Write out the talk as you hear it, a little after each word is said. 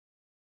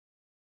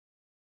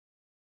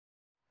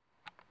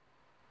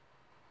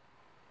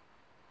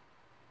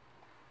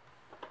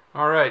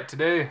Alright,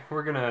 today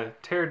we're going to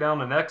tear down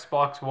an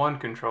Xbox One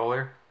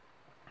controller.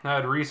 I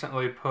had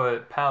recently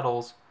put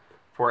paddles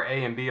for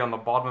A and B on the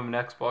bottom of an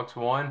Xbox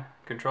One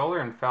controller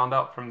and found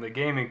out from the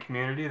gaming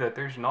community that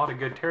there's not a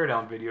good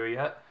teardown video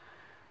yet.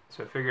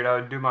 So I figured I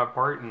would do my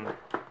part and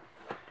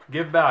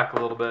give back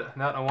a little bit.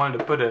 Now I wanted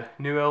to put a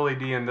new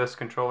LED in this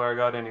controller I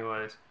got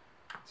anyways.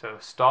 So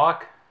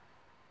stock,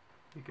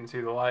 you can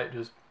see the light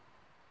just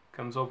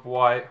comes up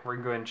white. We're going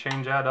to go ahead and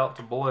change that out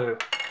to blue.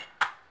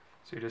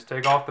 So you just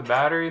take off the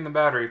battery and the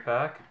battery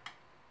pack,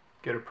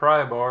 get a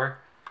pry bar,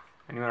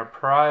 and you want to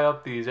pry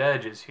up these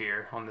edges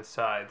here on the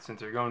side since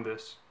they're going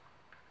this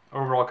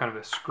overall kind of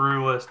a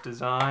screwless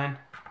design.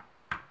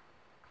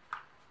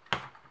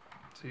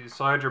 So you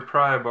slide your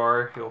pry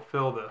bar, you'll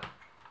feel the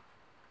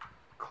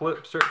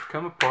clip start to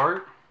come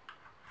apart.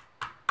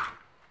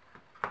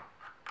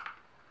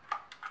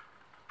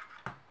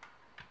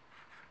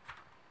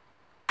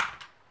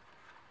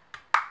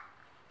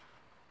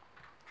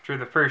 Sure,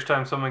 the first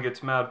time someone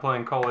gets mad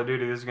playing Call of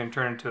Duty, this is going to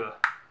turn into a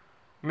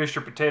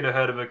Mr. Potato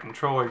Head of a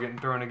controller getting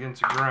thrown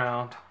against the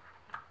ground.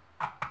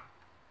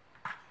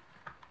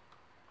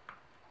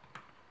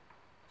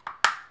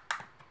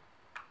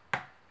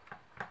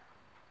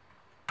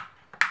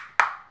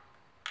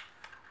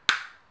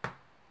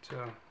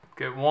 So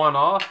get one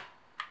off,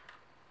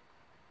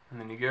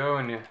 and then you go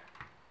and you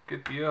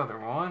get the other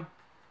one.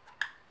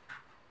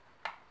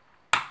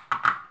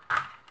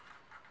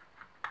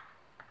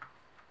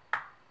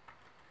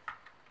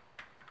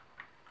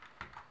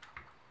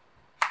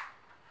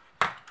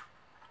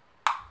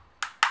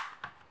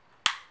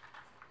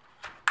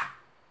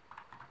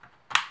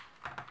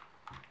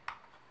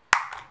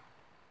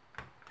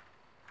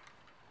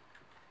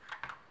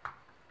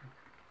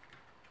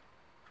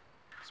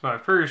 It's my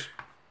first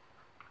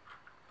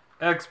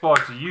Xbox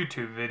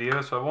YouTube video,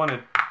 so I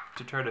wanted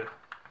to try to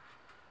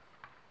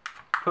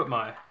put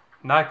my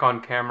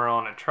Nikon camera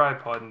on a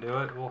tripod and do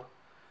it. We'll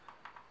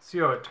see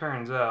how it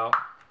turns out.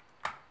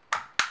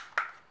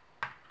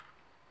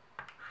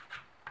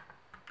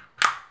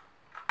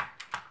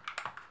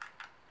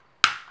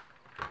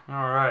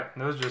 Alright,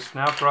 those just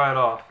snap right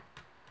off.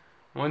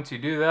 Once you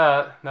do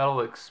that,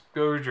 that'll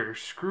expose your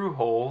screw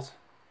holes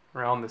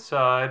around the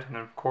side, and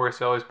of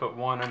course I always put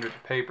one under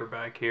the paper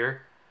back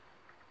here.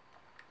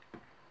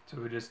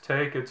 So we just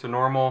take, it's a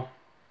normal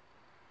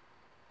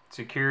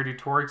security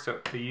Torx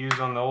that they use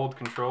on the old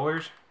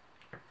controllers.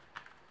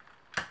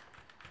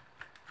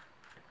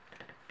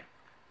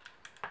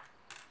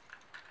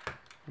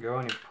 Go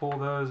and you pull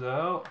those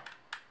out.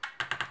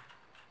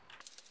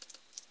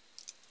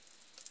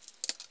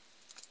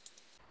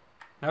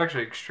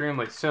 Actually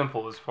extremely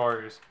simple as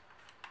far as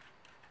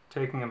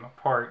taking them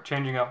apart.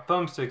 Changing out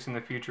thumbsticks in the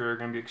future are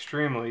going to be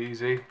extremely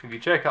easy. If you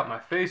check out my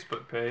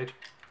Facebook page,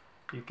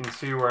 you can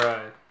see where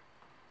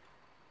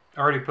I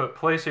already put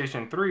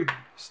PlayStation 3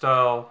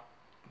 style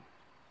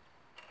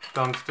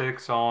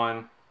thumbsticks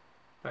on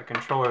that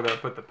controller that I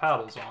put the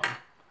paddles on.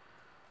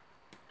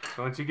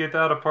 So once you get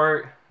that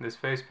apart, this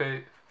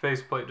faceplate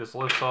just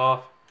lifts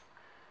off.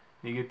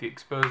 You get the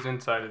exposed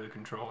inside of the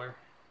controller.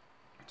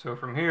 So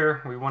from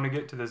here, we want to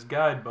get to this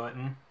guide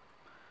button.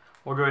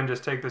 We'll go ahead and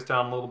just take this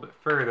down a little bit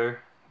further.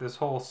 This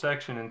whole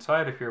section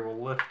inside of here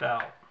will lift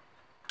out.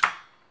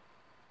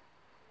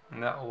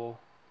 And that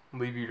will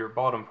leave you your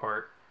bottom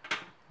part.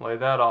 Lay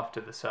that off to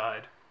the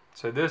side.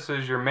 So this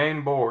is your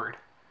main board.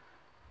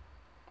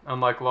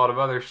 Unlike a lot of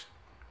other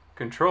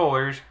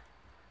controllers,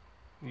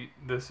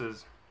 this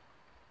is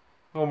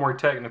a little more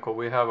technical.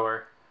 We have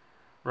our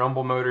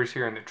rumble motors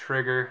here and the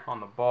trigger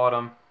on the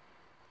bottom.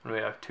 And we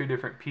have two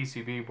different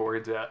PCB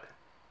boards that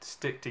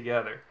stick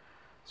together.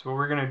 So what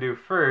we're going to do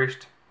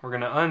first, we're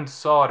going to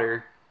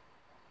unsolder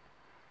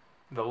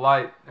the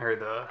light or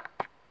the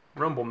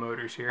rumble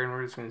motors here, and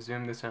we're just going to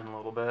zoom this in a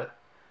little bit.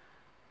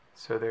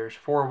 So there's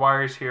 4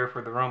 wires here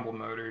for the rumble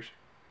motors.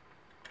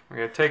 We're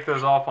going to take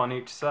those off on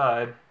each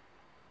side.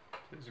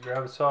 Just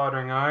grab a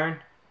soldering iron,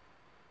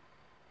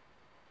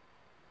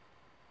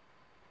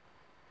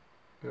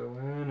 go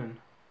in and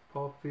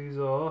pop these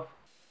off.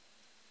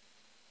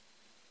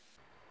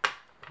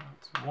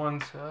 That's one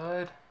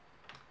side.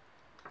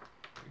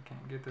 We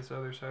can't get this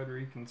other side where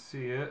you can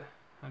see it.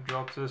 That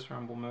drops this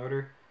rumble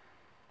motor.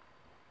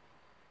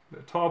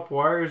 The top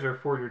wires are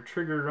for your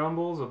trigger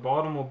rumbles. The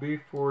bottom will be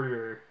for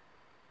your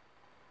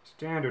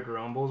standard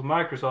rumbles.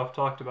 Microsoft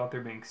talked about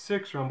there being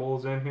 6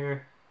 rumbles in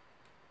here.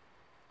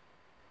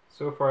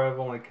 So far I've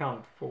only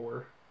counted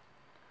 4.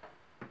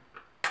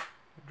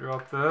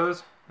 Drop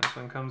those. This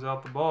one comes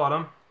out the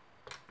bottom.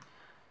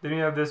 Then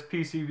you have this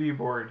PCB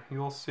board.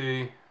 You'll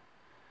see,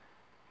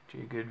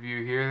 get a good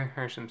view here.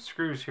 There's some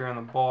screws here on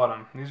the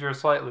bottom. These are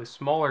slightly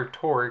smaller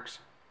Torx.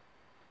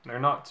 They're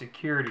not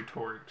security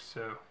Torx,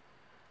 so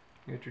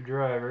get your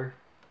driver.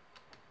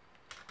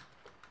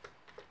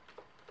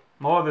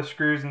 All the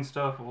screws and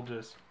stuff, we'll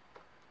just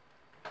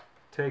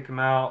take them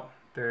out.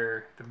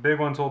 The big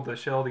ones hold the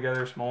shell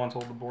together, small ones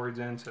hold the boards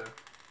in, so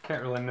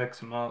can't really mix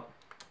them up.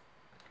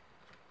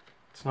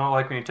 It's not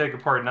like when you take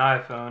apart an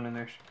iPhone and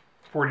there's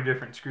 40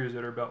 different screws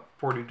that are about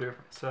 40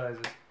 different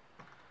sizes.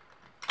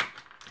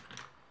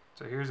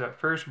 So here's that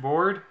first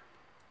board.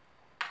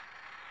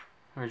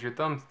 There's your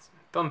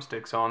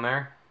thumbsticks on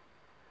there.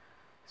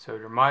 So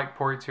your mic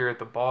ports here at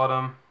the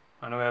bottom.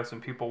 I know we have some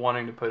people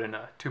wanting to put in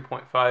a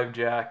 2.5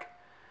 jack.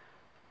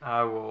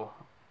 I will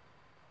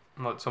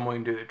let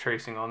someone do the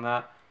tracing on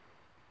that.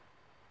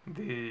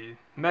 The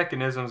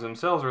mechanisms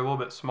themselves are a little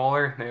bit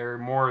smaller. They're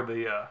more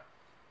the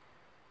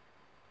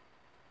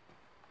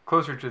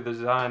closer to the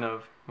design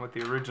of what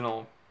the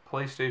original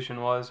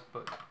PlayStation was,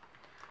 but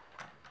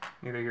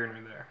neither here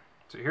nor there.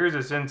 So here's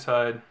this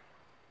inside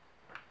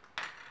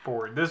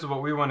board. This is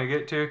what we want to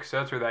get to because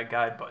that's where that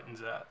guide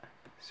button's at.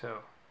 So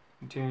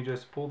continue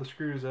just to pull the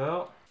screws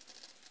out.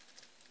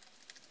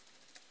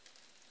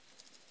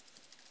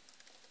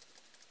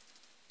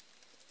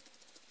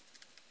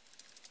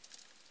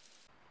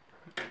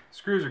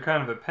 Screws are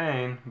kind of a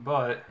pain,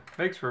 but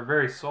makes for a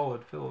very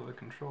solid feel of a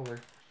controller.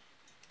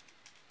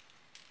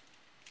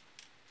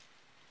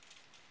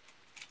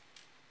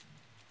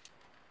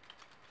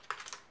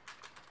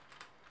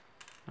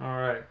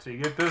 Alright, so you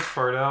get this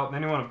part out,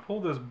 then you want to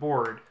pull this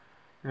board.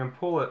 You're going to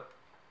pull it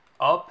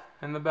up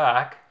in the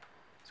back.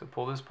 So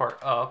pull this part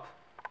up.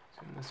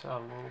 Zoom this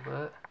out a little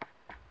bit.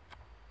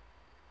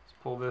 Let's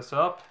pull this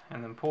up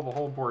and then pull the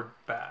whole board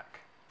back.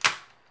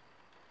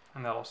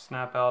 And that'll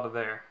snap out of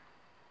there.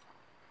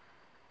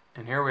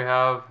 And here we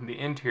have the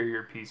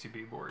interior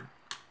PCB board.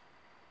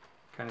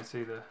 Kind of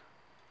see the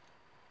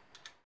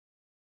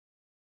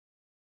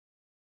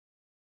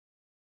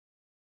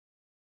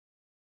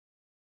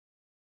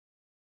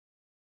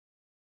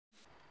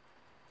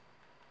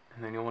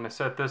and then you'll want to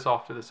set this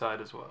off to the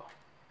side as well.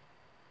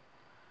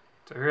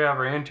 So here we have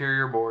our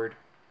interior board.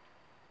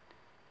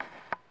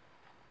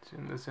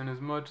 Zoom this in as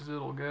much as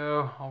it'll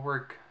go. I'll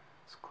work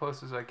as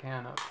close as I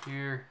can up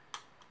here.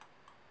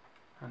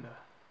 And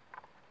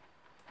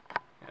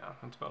yeah,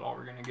 that's about all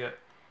we're going to get.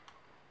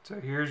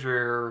 So here's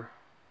your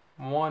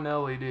one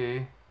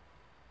LED.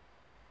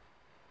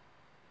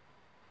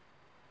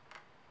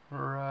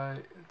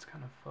 Right, it's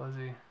kind of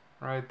fuzzy.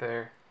 Right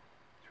there.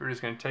 So we're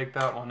just going to take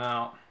that one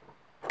out.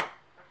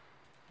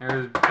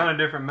 There's kind of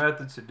different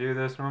methods to do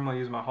this. Normally I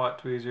use my hot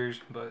tweezers,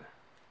 but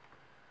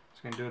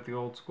just going to do it the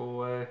old school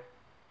way.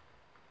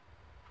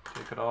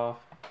 Take it off.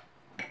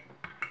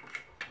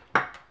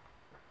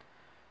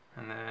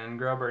 And then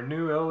grab our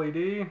new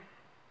LED.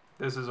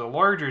 This is a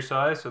larger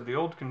size, so the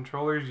old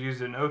controllers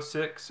used an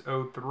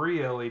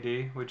 0603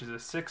 LED, which is a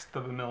 1/6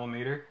 of a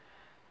millimeter.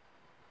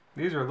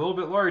 These are a little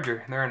bit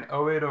larger. They're an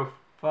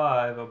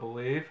 0805, I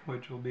believe,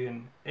 which will be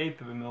an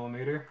 1/8 of a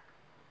millimeter.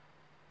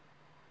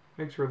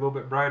 Makes for a little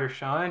bit brighter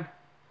shine.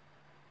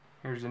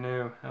 Here's a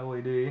new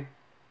LED.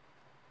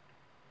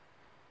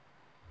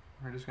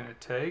 We're just going to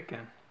take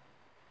and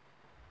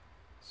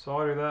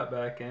solder that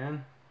back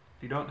in.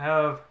 If you don't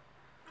have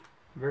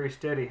very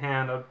steady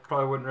hand, I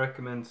probably wouldn't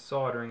recommend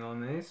soldering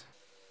on these.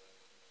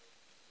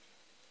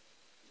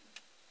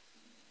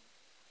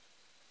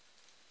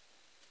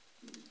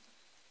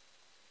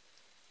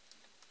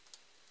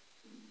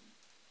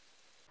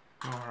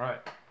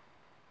 Alright.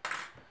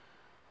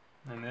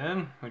 And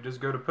then we just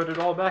go to put it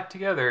all back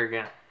together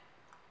again.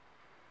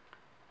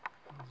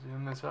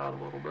 Zoom this out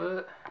a little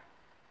bit.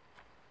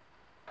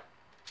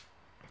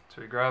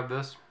 So we grab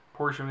this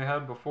portion we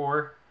had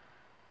before,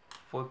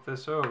 flip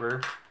this over.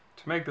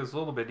 To make this a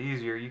little bit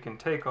easier, you can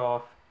take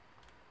off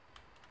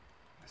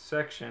the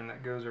section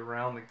that goes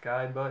around the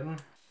guide button.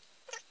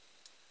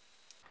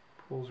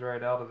 Pulls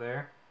right out of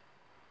there.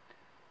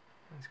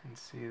 You guys can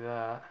see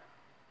that.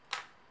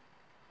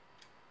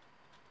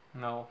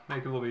 And that'll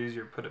make it a little bit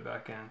easier to put it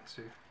back in.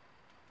 See.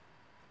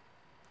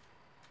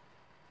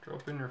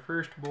 Drop in your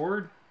first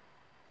board.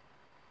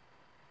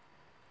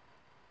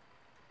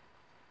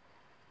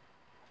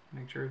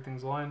 Make sure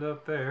everything's lined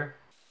up there.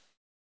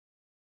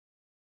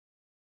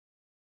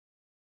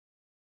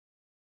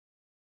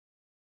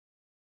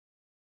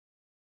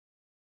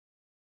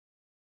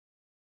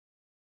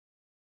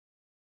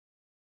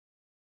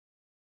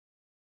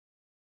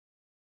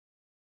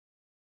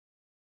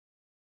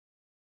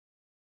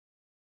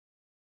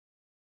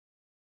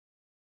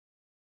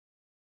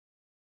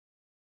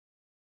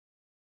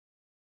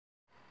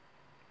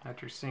 At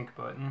your sync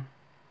button.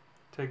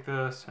 Take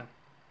this and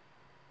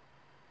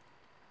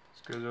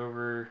this goes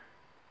over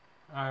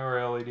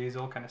IR LEDs.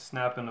 It'll kind of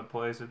snap into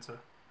place. It's a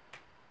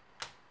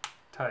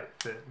tight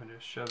fit, but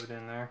just shove it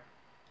in there.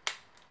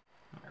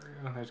 There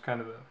we go. There's kind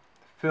of a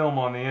film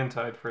on the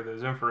inside for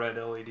those infrared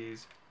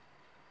LEDs.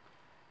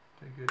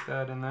 Get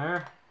that in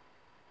there.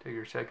 Take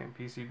your second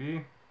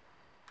PCB.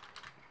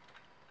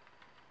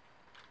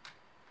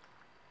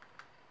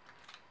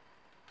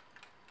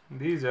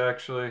 These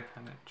actually, I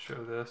didn't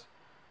show this.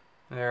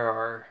 There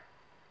are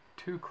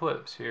two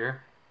clips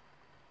here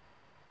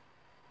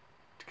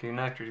to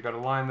connectors. You got to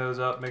line those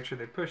up, make sure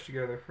they push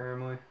together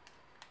firmly.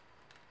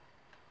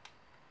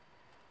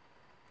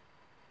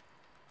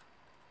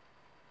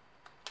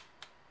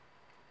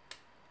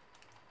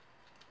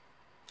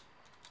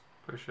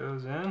 Push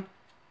those in.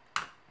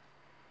 Go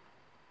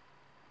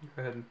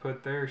ahead and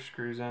put their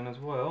screws in as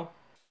well.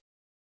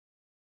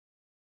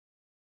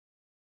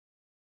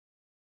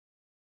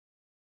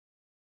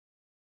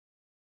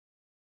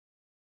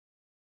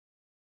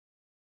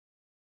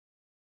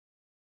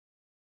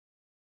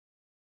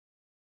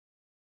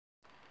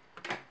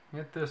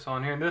 get this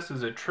on here. This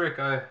is a trick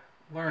I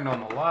learned on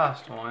the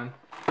last one,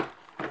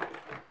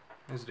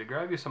 is to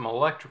grab you some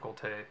electrical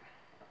tape.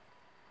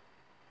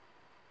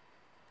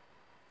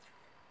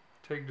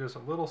 Take just a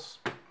little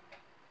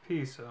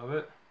piece of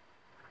it,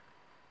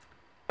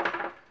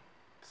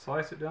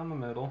 slice it down the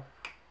middle,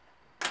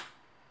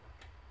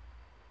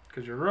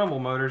 because your rumble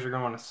motors are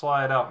going to want to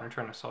slide out when you're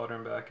trying to solder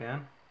them back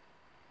in.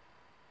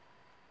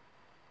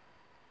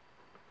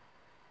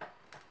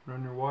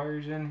 Run your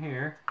wires in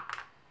here.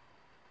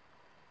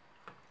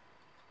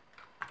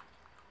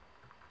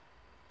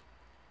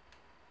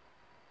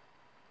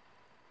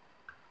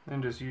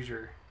 Then just use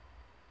your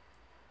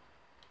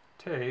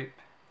tape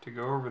to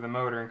go over the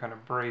motor and kind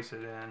of brace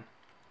it in.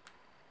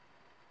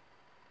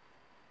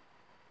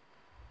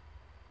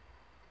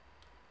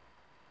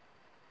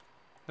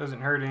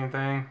 Doesn't hurt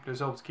anything,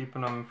 just helps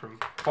keeping them from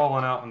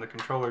falling out when the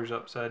controller's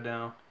upside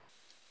down.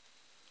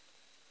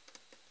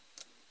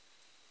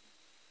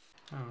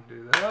 I'll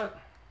do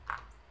that.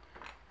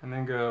 And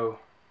then go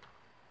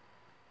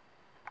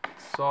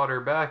solder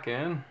back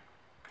in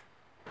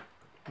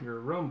your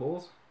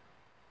rumbles.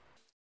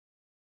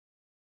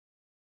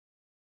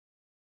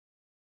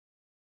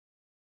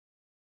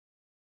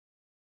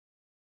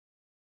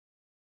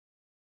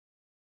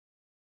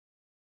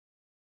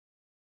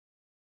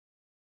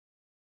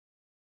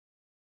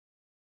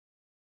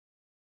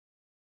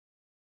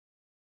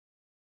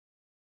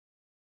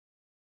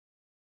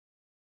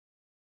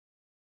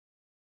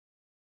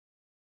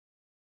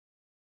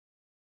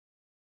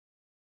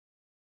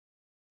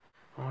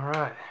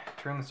 Alright,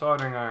 turn the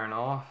soldering iron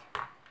off.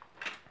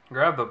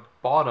 Grab the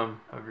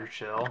bottom of your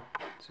shell,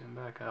 zoom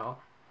back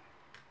out,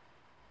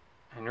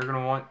 and you're going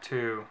to want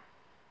to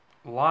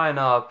line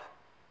up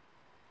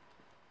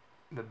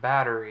the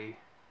battery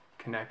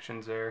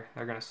connections there.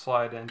 They're going to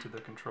slide into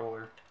the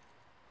controller.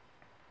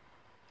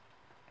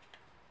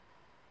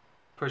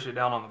 Push it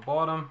down on the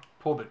bottom,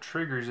 pull the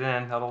triggers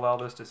in, that'll allow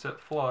this to sit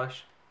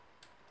flush.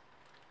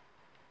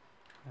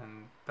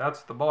 And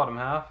that's the bottom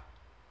half.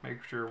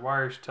 Make sure your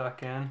wires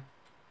tuck in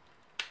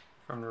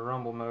from the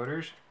rumble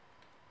motors.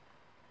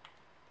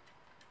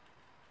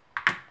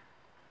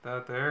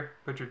 That there.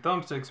 Put your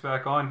thumbsticks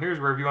back on. Here's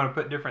where if you want to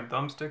put different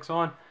thumbsticks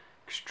on,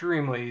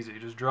 extremely easy.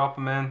 Just drop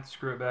them in,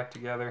 screw it back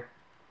together.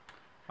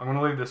 I'm going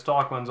to leave the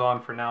stock ones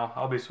on for now.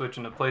 I'll be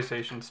switching to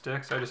PlayStation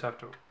sticks. I just have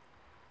to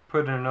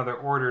put in another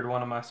order to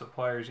one of my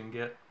suppliers and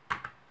get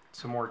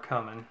some more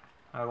coming.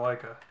 I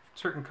like a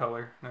certain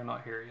color. They're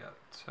not here yet.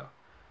 So,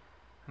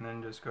 and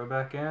then just go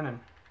back in and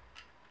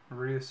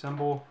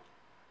reassemble.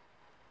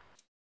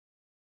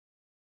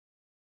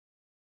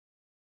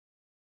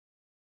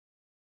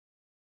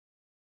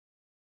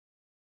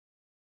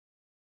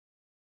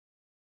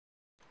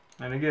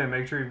 And again,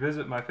 make sure you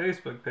visit my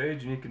Facebook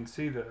page and you can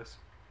see this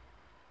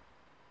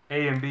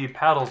A and B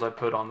paddles I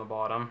put on the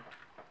bottom.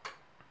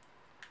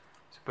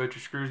 So put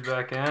your screws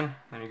back in,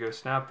 then you go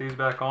snap these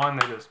back on.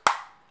 They just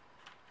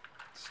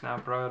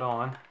snap right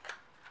on.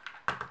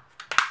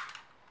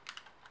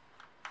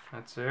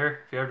 That's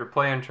there. If you have your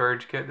play-in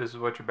charge kit, this is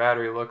what your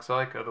battery looks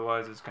like.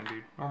 Otherwise, it's going to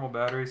be normal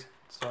batteries.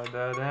 Slide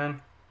that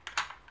in.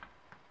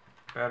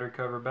 Battery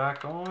cover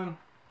back on.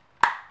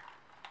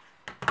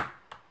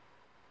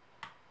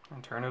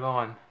 And turn it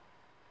on.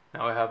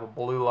 Now I have a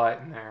blue light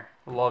in there.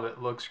 Love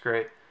it. Looks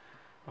great.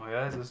 Well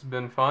guys, this has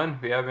been fun.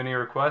 If you have any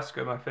requests,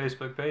 go to my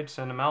Facebook page,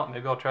 send them out.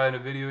 Maybe I'll try in a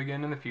video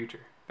again in the future.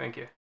 Thank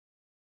you.